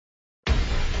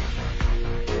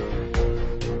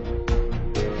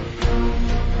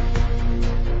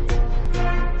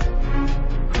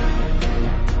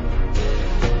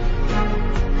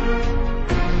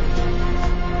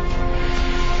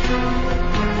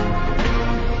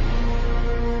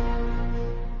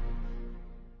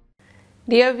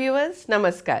Dear viewers,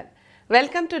 Namaskar.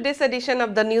 Welcome to this edition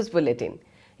of the News Bulletin.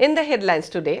 In the headlines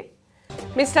today,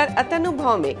 Mr. Atanu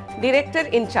Bhaumik, Director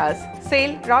in Charge,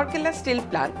 SAIL Rourkela Steel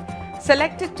Plant,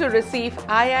 selected to receive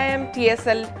IIM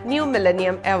TSL New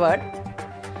Millennium Award.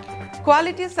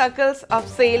 Quality circles of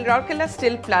SAIL Rourkela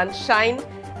Steel Plant shine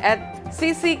at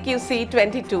CCQC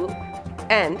 22,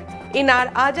 and in our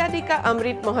Azadi Ka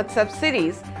Amrit Mahotsav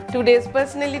series, today's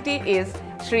personality is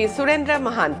Shri Surendra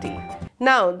Mahanti.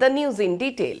 Now the news in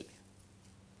detail.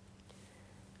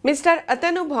 Mr.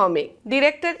 Atanu Bhaumik,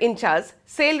 Director in Charge,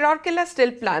 SAIL Rourkela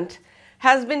Steel Plant,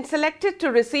 has been selected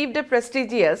to receive the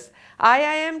prestigious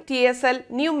IIM TSL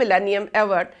New Millennium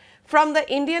Award from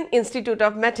the Indian Institute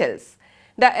of Metals.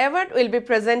 The award will be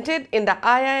presented in the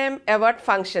IIM award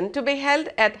function to be held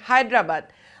at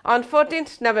Hyderabad on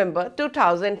 14th November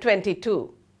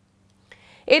 2022.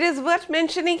 It is worth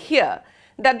mentioning here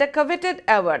that the coveted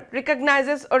award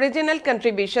recognizes original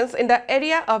contributions in the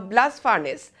area of blast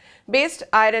furnace based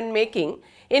iron making,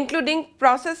 including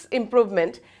process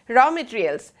improvement, raw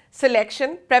materials,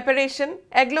 selection, preparation,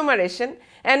 agglomeration,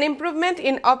 and improvement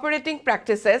in operating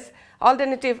practices,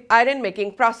 alternative iron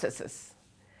making processes.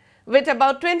 With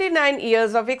about 29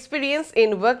 years of experience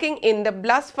in working in the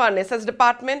blast furnaces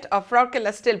department of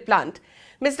Rourkela Steel Plant,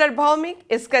 Mr. Bhaumik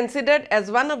is considered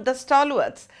as one of the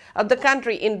stalwarts of the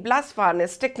country in blast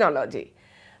furnace technology.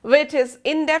 With his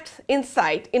in-depth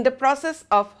insight in the process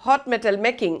of hot metal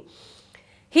making,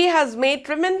 he has made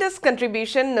tremendous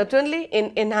contribution not only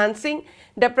in enhancing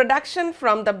the production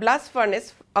from the blast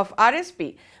furnace of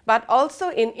RSP, but also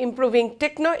in improving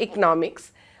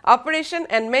techno-economics, operation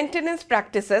and maintenance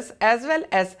practices, as well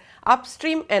as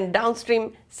upstream and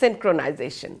downstream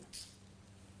synchronization.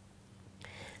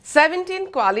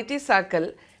 17 Quality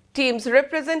Circle teams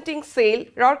representing SAIL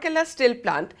Rourkela Steel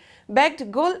Plant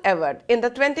bagged Gold Award in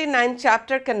the 29th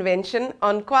Chapter Convention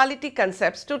on Quality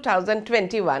Concepts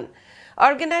 2021,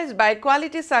 organized by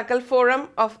Quality Circle Forum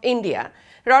of India,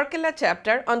 Rourkela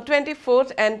Chapter on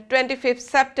 24th and 25th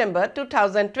September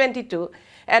 2022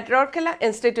 at Rourkela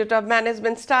Institute of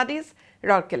Management Studies,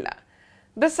 Rourkela.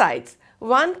 Besides,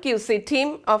 one QC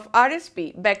team of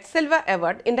RSP bagged Silver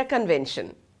Award in the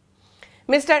convention.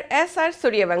 Mr. S.R.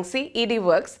 Suryavangsi, ED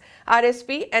Works,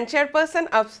 RSP and Chairperson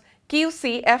of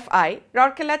QCFI,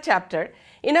 Rourkela Chapter,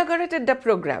 inaugurated the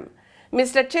program.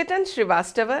 Mr. Chetan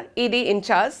Srivastava, ED in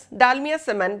Charge, Dalmia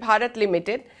Cement Bharat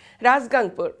Limited,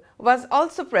 Rajgangpur, was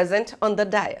also present on the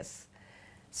dais.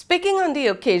 Speaking on the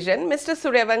occasion, Mr.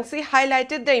 Suryavangsi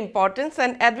highlighted the importance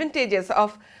and advantages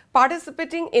of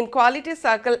participating in quality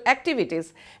circle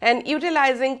activities and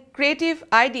utilizing creative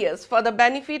ideas for the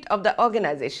benefit of the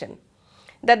organization.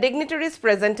 The dignitaries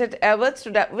presented awards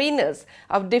to the winners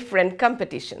of different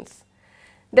competitions.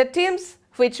 The teams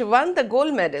which won the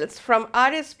gold medals from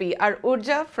RSP are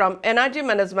Urja from Energy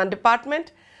Management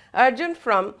Department, Arjun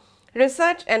from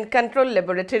Research and Control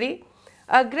Laboratory,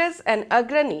 Agraz and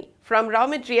Agrani from Raw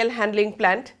Material Handling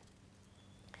Plant,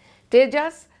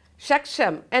 Tejas,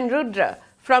 Shaksham and Rudra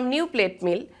from New Plate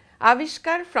Mill,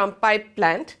 Avishkar from Pipe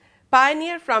Plant,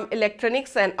 Pioneer from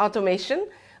Electronics and Automation,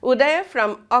 Udaya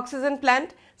from Oxygen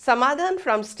Plant, Samadhan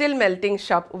from Steel Melting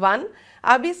Shop 1,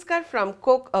 Abhiskar from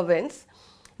Coke Ovens,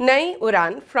 Nai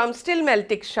Uran from Steel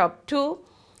Melting Shop 2,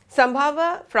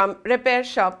 Sambhava from Repair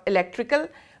Shop Electrical,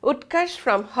 Utkarsh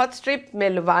from Hot Strip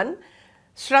Mill 1,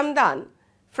 Shramdan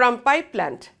from Pipe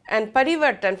Plant and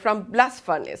Parivartan from Blast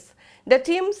Furnace. The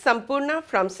team Sampurna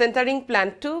from Centering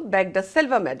Plant 2 bagged the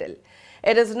silver medal.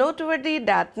 It is noteworthy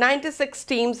that 96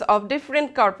 teams of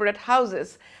different corporate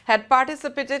houses had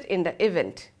participated in the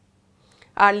event.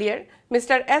 Earlier,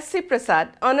 Mr. S.C. Prasad,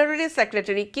 Honorary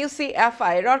Secretary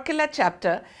QCFI Rourkela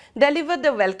Chapter, delivered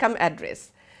the welcome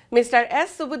address. Mr.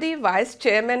 S. Subudhi, Vice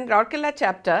Chairman Rourkela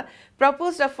Chapter,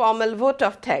 proposed a formal vote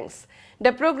of thanks.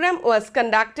 The program was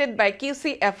conducted by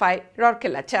QCFI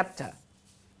Rourkela Chapter.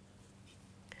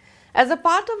 As a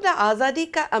part of the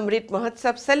Azadi Ka Amrit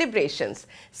Mahotsav celebrations,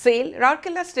 SAIL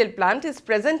Rourkela Steel Plant is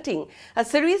presenting a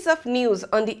series of news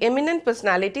on the eminent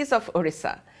personalities of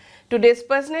Orissa. Today's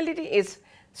personality is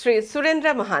Shri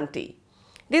Surendra Mahanti.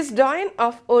 This doyen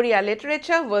of Oriya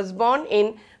literature was born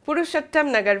in Purushottam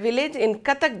Nagar village in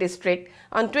Cuttack district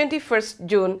on 21st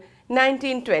June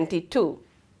 1922.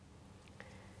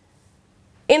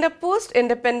 In the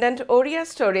post-independent Oriya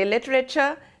story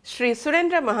literature, Shri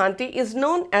Surendra Mahanti is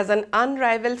known as an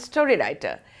unrivaled story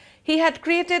writer. He had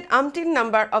created umpteen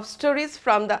number of stories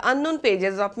from the unknown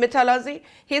pages of mythology,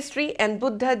 history and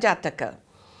Buddha Jataka.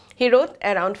 He wrote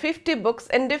around 50 books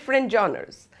in different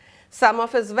genres. Some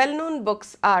of his well-known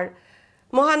books are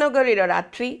Mohanagarira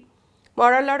Ratri,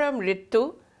 Moralara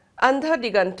Mrittu, Andha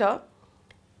Diganta,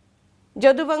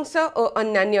 যদুবংশ ও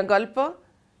অন্যান্য গল্প,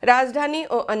 রাজধানী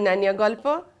ও অন্যান্য গল্প,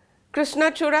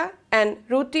 Krishnachura and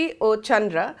Ruti O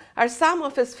Chandra are some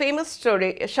of his famous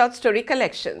short story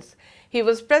collections. He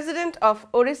was president of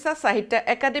Orissa Sahitya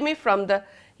Academy from the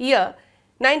year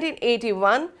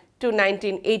 1981 to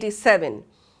 1987.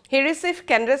 He received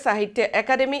Kendra Sahitya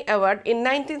Academy Award in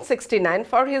 1969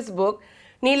 for his book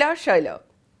Neelar Shaila,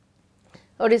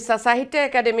 Orissa Sahitya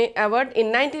Academy Award in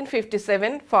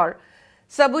 1957 for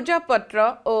Sabuja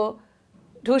Patra O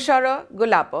Dhushara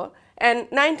Gulapo, and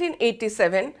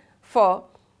 1987 for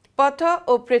Patha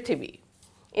O Prithivi.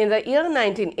 In the year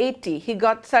 1980, he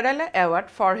got Sarala Award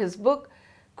for his book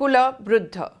Kula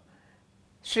Bruddha.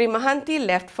 Sri Mahanti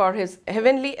left for his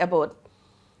heavenly abode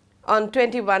on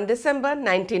 21 December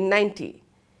 1990.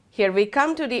 Here we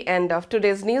come to the end of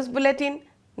today's news bulletin.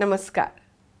 Namaskar.